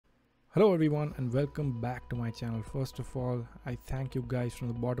Hello everyone and welcome back to my channel. First of all, I thank you guys from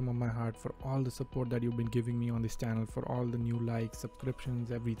the bottom of my heart for all the support that you've been giving me on this channel, for all the new likes,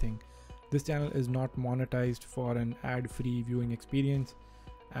 subscriptions, everything. This channel is not monetized for an ad-free viewing experience,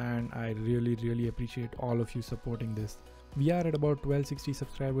 and I really appreciate all of you supporting this. We are at about 1260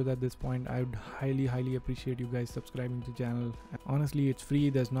 subscribers at this point. I would highly appreciate you guys subscribing to the channel. Honestly, it's free,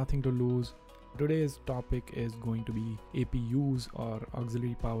 there's nothing to lose. Today's topic is going to be APUs or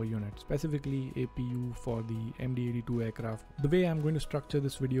auxiliary power unit, specifically APU for the MD-82 aircraft. The way I'm going to structure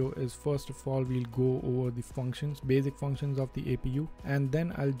this video is, first of all, we'll go over the functions, basic functions of the APU, and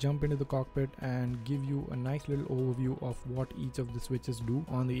then I'll jump into the cockpit and give you a nice little overview of what each of the switches do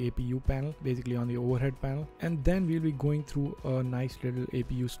on the APU panel, basically on the overhead panel. And then we'll be going through a nice little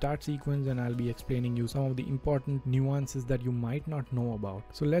APU start sequence, and I'll be explaining you some of the important nuances that you might not know about.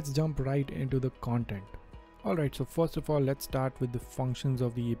 So let's jump right into the content. Alright, so first of all, let's start with the functions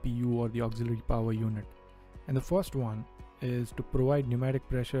of the APU or the auxiliary power unit. And the first one is to provide pneumatic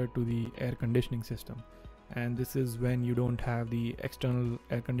pressure to the air conditioning system. And this is when you don't have the external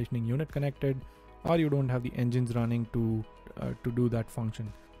air conditioning unit connected, or you don't have the engines running to do that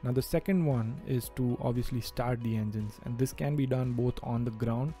function. Now the second one is to obviously start the engines, and this can be done both on the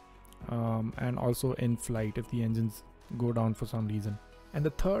ground and also in flight if the engines go down for some reason. And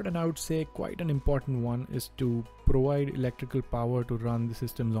the third, and I would say quite an important one, is to provide electrical power to run the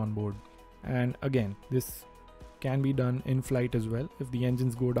systems on board. And again, this can be done in flight as well. If the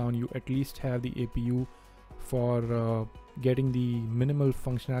engines go down, you at least have the APU for getting the minimal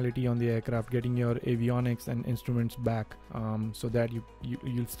functionality on the aircraft, getting your avionics and instruments back, so that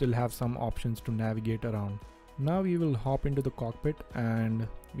you'll still have some options to navigate around. Now we will hop into the cockpit and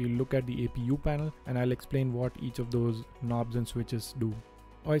we'll look at the APU panel, and I'll explain what each of those knobs and switches do.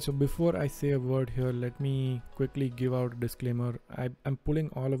 Alright, so before I say a word here, let me quickly give out a disclaimer. I'm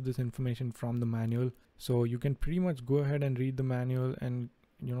pulling all of this information from the manual, so you can pretty much go ahead and read the manual and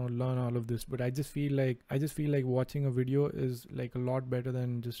learn all of this, but I just feel like watching a video is like a lot better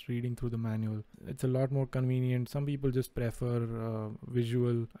than just reading through the manual. It's a lot more convenient. Some people just prefer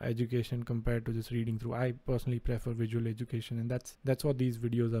visual education compared to just reading through. I personally prefer visual education, and that's what these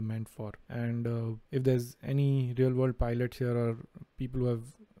videos are meant for. And if there's any real world pilots here or people who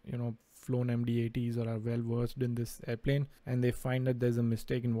have flown MD-80s or are well versed in this airplane, and they find that there's a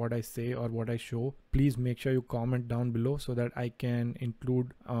mistake in what I say or what I show, please make sure you comment down below so that I can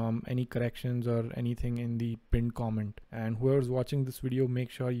include any corrections or anything in the pinned comment. And whoever's watching this video, make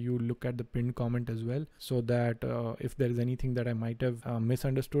sure you look at the pinned comment as well, so that if there is anything that I might have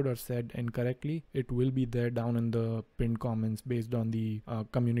misunderstood or said incorrectly, it will be there down in the pinned comments based on the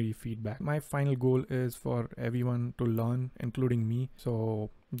community feedback. My final goal is for everyone to learn, including me,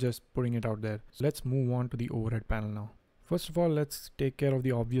 so just putting it out there. So let's move on to the overhead panel now. First of all, let's take care of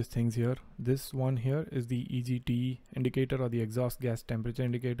the obvious things here. This one here is the EGT indicator, or the exhaust gas temperature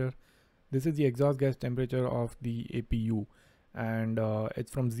indicator. This is the exhaust gas temperature of the APU, and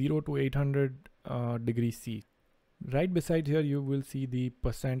it's from 0 to 800 degrees C. Right beside here you will see the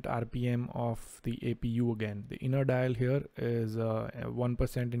percent RPM of the APU again. The inner dial here is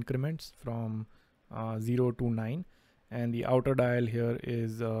 1% increments from 0 to 9. And the outer dial here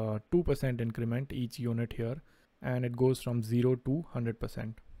is 2% increment each unit here, and it goes from 0 to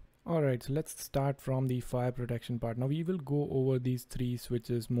 100%. Alright, so let's start from the fire protection part. Now we will go over these three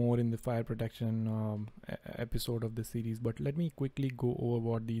switches more in the fire protection episode of the series, but let me quickly go over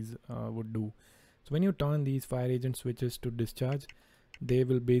what these would do. So when you turn these fire agent switches to discharge, they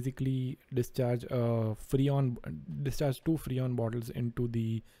will basically discharge two Freon bottles into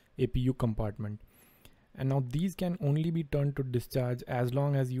the APU compartment. And now these can only be turned to discharge as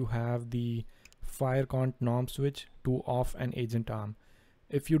long as you have the fire cont norm switch to off and agent arm.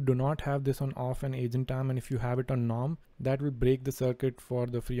 If you do not have this on off and agent arm, and if you have it on norm, that will break the circuit for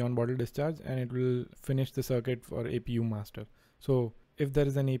the Freon bottle discharge, and it will finish the circuit for APU master. So if there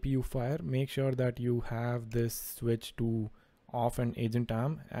is an APU fire, make sure that you have this switch to off and agent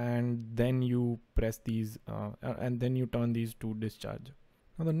arm, and then you press these and then you turn these to discharge.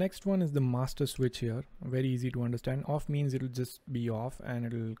 Now the next one is the master switch here. Very easy to understand. Off means it'll just be off and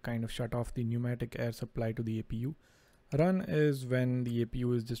it'll kind of shut off the pneumatic air supply to the APU. Run is when the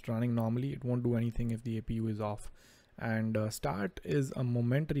APU is just running normally. It won't do anything if the APU is off. And start is a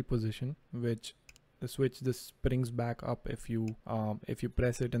momentary position, which the switch just springs back up if you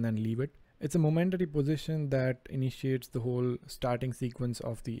press it and then leave it. It's a momentary position that initiates the whole starting sequence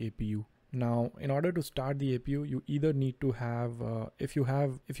of the APU. Now, in order to start the APU, you either need to have, if you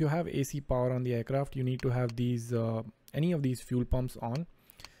have AC power on the aircraft, you need to have these any of these fuel pumps on,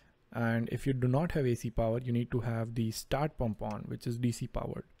 And if you do not have AC power, you need to have the start pump on, which is DC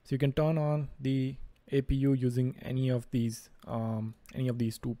powered. So you can turn on the APU using any of these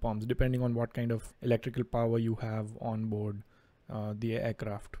two pumps, depending on what kind of electrical power you have on board the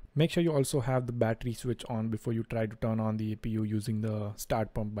aircraft. Make sure you also have the battery switch on before you try to turn on the APU using the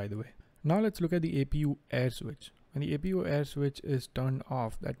start pump, by the way. Now let's look at the APU air switch. When the APU air switch is turned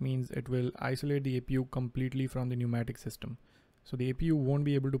off, that means it will isolate the APU completely from the pneumatic system. So the APU won't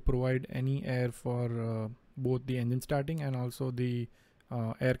be able to provide any air for both the engine starting and also the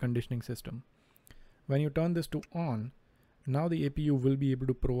air conditioning system. When you turn this to on, now the APU will be able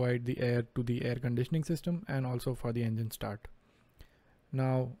to provide the air to the air conditioning system and also for the engine start.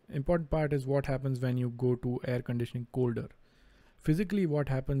 Now, important part is what happens when you go to air conditioning colder. Physically, what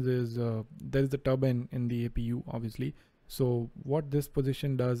happens is there is the turbine in the APU, obviously. So what this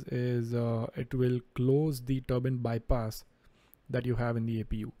position does is it will close the turbine bypass that you have in the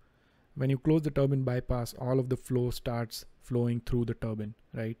APU. When you close the turbine bypass, all of the flow starts flowing through the turbine,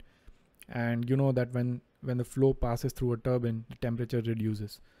 right? And you know that when the flow passes through a turbine, the temperature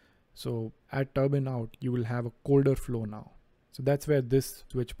reduces. So at turbine out, you will have a colder flow now. So that's where this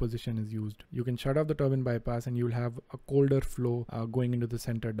switch position is used. You can shut off the turbine bypass and you'll have a colder flow going into the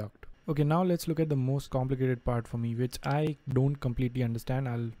center duct. Okay, now let's look at the most complicated part for me, which I don't completely understand.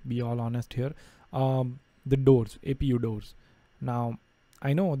 I'll be all honest here. The doors, APU doors. Now,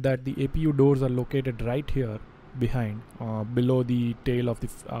 I know that the APU doors are located right here behind, below the tail of the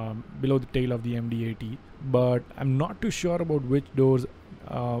MD-80, but I'm not too sure about which doors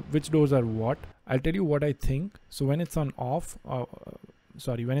are what. I'll tell you what I think. So when it's on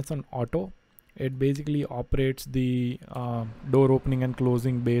when it's on auto, it basically operates the door opening and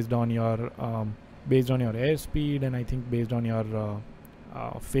closing based on your airspeed, and I think based on your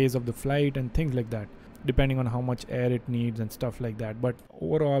phase of the flight and things like that, depending on how much air it needs and stuff like that. But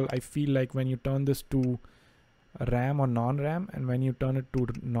overall, I feel like when you turn this to RAM or non-RAM, and when you turn it to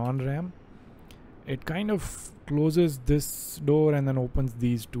non-RAM, it kind of closes this door and then opens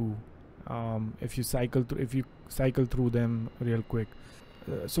these two. If you cycle through them real quick.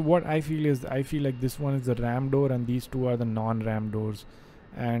 So what I feel is, I feel like this one is the RAM door and these two are the non-RAM doors,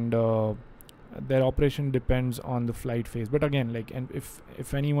 and their operation depends on the flight phase. But again, like, and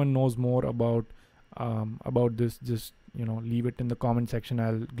if anyone knows more about this, just leave it in the comment section.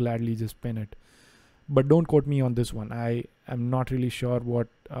 I'll gladly just pin it. But don't quote me on this one. I am not really sure what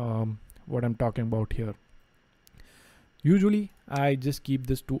I'm talking about here. Usually I just keep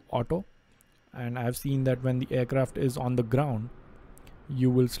this to auto, and I've seen that when the aircraft is on the ground, you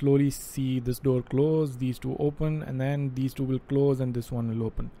will slowly see this door close, these two open, and then these two will close and this one will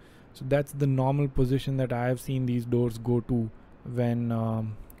open. So that's the normal position that I have seen these doors go to when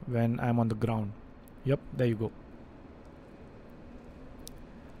I'm on the ground. Yep, there you go.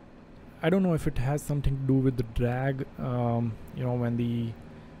 I don't know if it has something to do with the drag. When the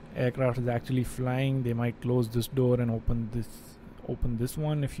aircraft is actually flying, they might close this door and open this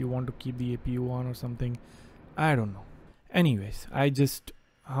one if you want to keep the APU on or something. I don't know. Anyways,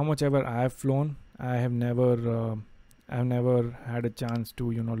 how much ever I have flown, I've never had a chance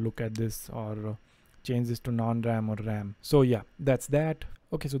to look at this or change this to non-RAM or RAM. So yeah, that's that.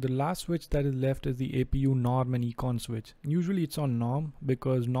 Okay, so the last switch that is left is the APU norm and econ switch. Usually it's on norm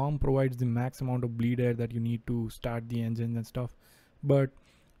because norm provides the max amount of bleed air that you need to start the engine and stuff. But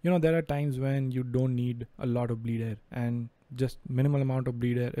there are times when you don't need a lot of bleed air, and just minimal amount of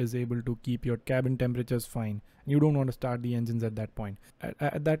bleed air is able to keep your cabin temperatures fine. You don't want to start the engines at that point.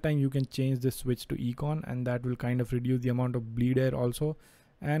 At that time, you can change this switch to econ, and that will kind of reduce the amount of bleed air also,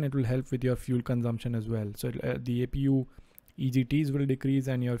 and it will help with your fuel consumption as well. So the APU EGTs will decrease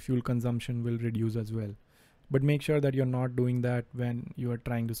and your fuel consumption will reduce as well. But make sure that you're not doing that when you are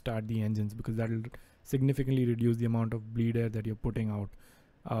trying to start the engines, because that will significantly reduce the amount of bleed air that you're putting out,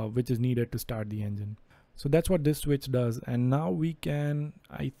 which is needed to start the engine. So that's what this switch does. And now we can,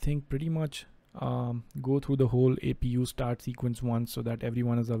 I think, pretty much go through the whole APU start sequence once, so that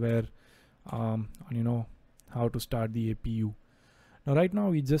everyone is aware on how to start the APU. Now right now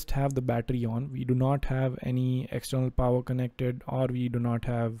we just have the battery on. We do not have any external power connected, or we do not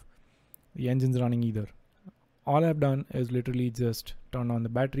have the engines running either. All I've done is literally just turn on the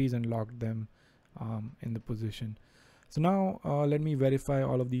batteries and lock them in the position. So now let me verify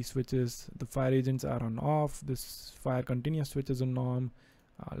all of these switches. The fire agents are on off. This fire continuous switch is on norm.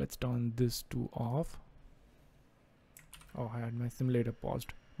 Let's turn this to off. Oh, I had my simulator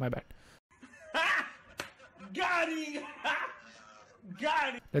paused. My bad. Got it!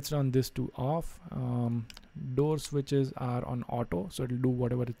 Got it! Let's turn this to off. Door switches are on auto, so it'll do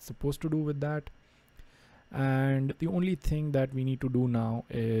whatever it's supposed to do with that. And the only thing that we need to do now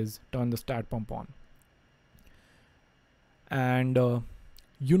is turn the start pump on. And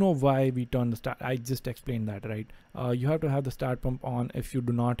You know why we turn the start. I just explained that, right? You have to have the start pump on if you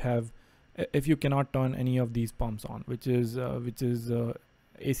do not have, if you cannot turn any of these pumps on, which is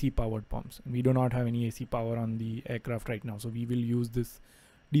AC powered pumps. We do not have any AC power on the aircraft right now, so we will use this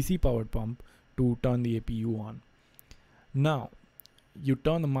DC powered pump to turn the APU on. Now you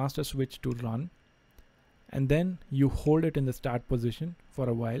turn the master switch to run, and then you hold it in the start position for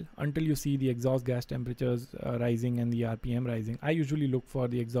a while until you see the exhaust gas temperatures rising and the RPM rising. I usually look for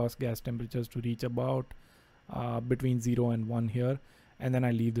the exhaust gas temperatures to reach about between 0 and 1 here, and then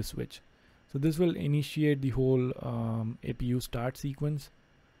I leave the switch. So this will initiate the whole APU start sequence.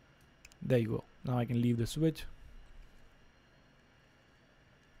 There you go. Now I can leave the switch.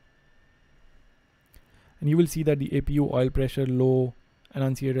 And you will see that the APU oil pressure low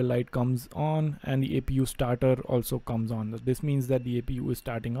annunciator light comes on, and the APU starter also comes on. This means that the APU is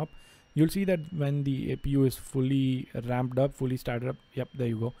starting up. You'll see that when the APU is fully ramped up, fully started up, yep, there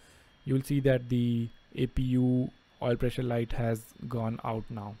you go. You'll see that the APU oil pressure light has gone out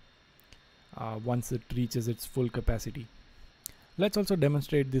now once it reaches its full capacity. Let's also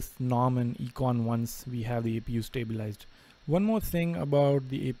demonstrate this norm and econ once we have the APU stabilized. One more thing about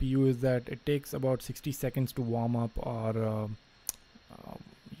the APU is that it takes about 60 seconds to warm up, or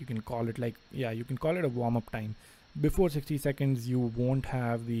you can call it like, yeah, you can call it a warm-up time. Before 60 seconds you won't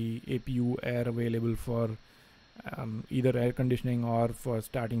have the APU air available for either air conditioning or for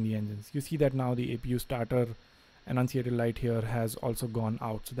starting the engines. You see that now the APU starter annunciator light here has also gone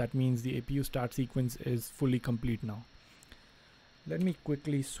out, so that means the APU start sequence is fully complete now. Let me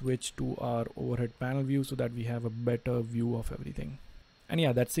quickly switch to our overhead panel view so that we have a better view of everything. And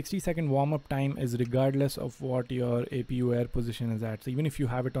yeah, that 60-second warm-up time is regardless of what your APU air position is at. So even if you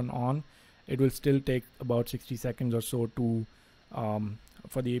have it on, it will still take about 60 seconds or so to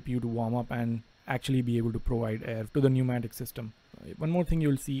for the APU to warm up and actually be able to provide air to the pneumatic system. One more thing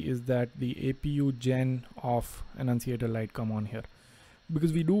you'll see is that the APU gen off annunciator light come on here,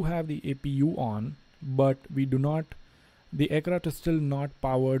 because we do have the APU on, but we do not, the aircraft is still not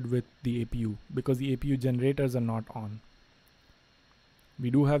powered with the APU because the APU generators are not on. We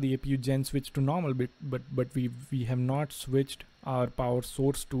do have the APU gen switched to normal, but we have not switched our power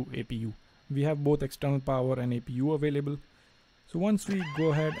source to APU. We have both external power and APU available. So once we go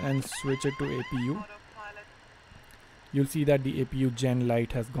ahead and switch it to APU, you'll see that the APU gen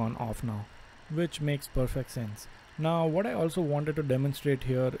light has gone off now, which makes perfect sense. Now what I also wanted to demonstrate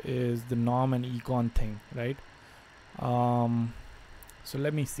here is the norm and econ thing, right? So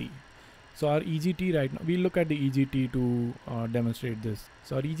let me see. So our EGT right now, we'll look at the EGT to demonstrate this.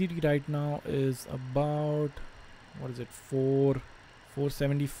 So our EGT right now is about, what is it,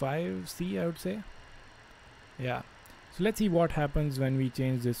 475 C, I would say. Yeah. So let's see what happens when we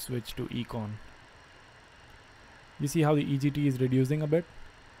change this switch to econ. You see how the EGT is reducing a bit?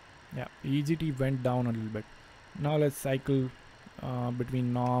 Yeah, the EGT went down a little bit. Now let's cycle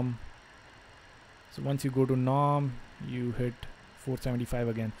between norm. So once you go to norm, you hit 475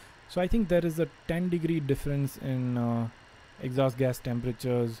 again. So I think there is a 10-degree difference in exhaust gas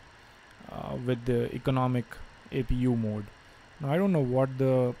temperatures with the economic APU mode. Now I don't know what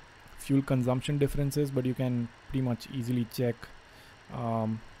the fuel consumption difference is, but you can pretty much easily check.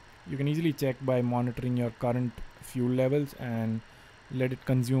 You can easily check by monitoring your current fuel levels and let it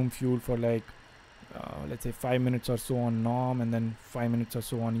consume fuel for like let's say 5 minutes or so on norm, and then 5 minutes or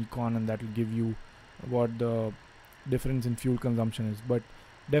so on econ, and that will give you what the difference in fuel consumption is. But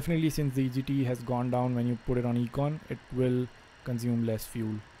definitely, since the EGT has gone down when you put it on econ, it will consume less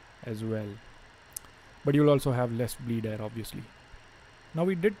fuel as well, but you'll also have less bleed air, obviously. Now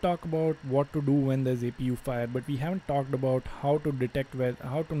we did talk about what to do when there's APU fire, but we haven't talked about how to detect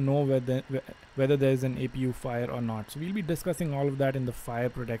how to know whether there's an APU fire or not. So we'll be discussing all of that in the fire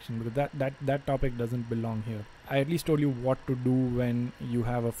protection, because that topic doesn't belong here. I at least told you what to do when you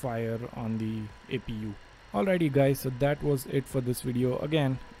have a fire on the APU. Alrighty guys, so that was it for this video.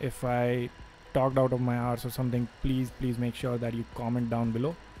 Again, if I talked out of my arse or something, please make sure that you comment down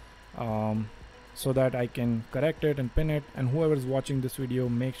below so that I can correct it and pin it. And whoever is watching this video,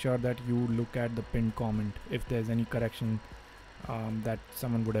 make sure that you look at the pinned comment if there's any correction that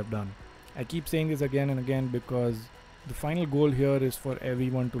someone would have done. I keep saying this again and again because the final goal here is for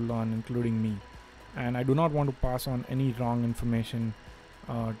everyone to learn, including me, and I do not want to pass on any wrong information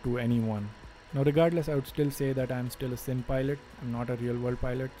to anyone. Now regardless, I would still say that I'm still a sim pilot. I'm not a real world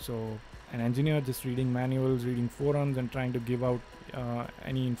pilot. So an engineer just reading manuals, reading forums, and trying to give out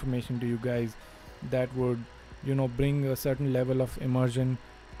any information to you guys that would, you know, bring a certain level of immersion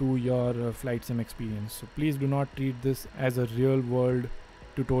to your flight sim experience. So please do not treat this as a real world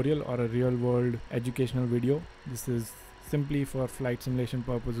tutorial or a real world educational video. This is simply for flight simulation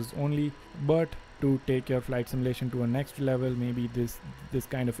purposes only, but to take your flight simulation to a next level, maybe this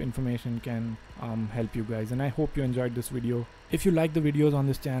kind of information can help you guys. And I hope you enjoyed this video. If you like the videos on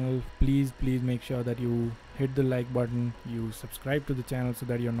this channel, please make sure that you hit the like button, you subscribe to the channel so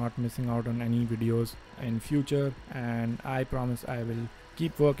that you're not missing out on any videos in future, and I promise I will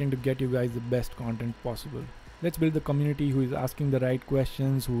keep working to get you guys the best content possible. Let's build the community who is asking the right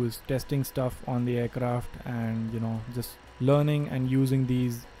questions, who is testing stuff on the aircraft, and just learning and using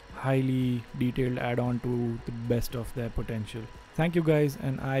these highly detailed add-on to the best of their potential. Thank you guys,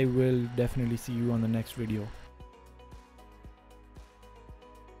 and I will definitely see you on the next video.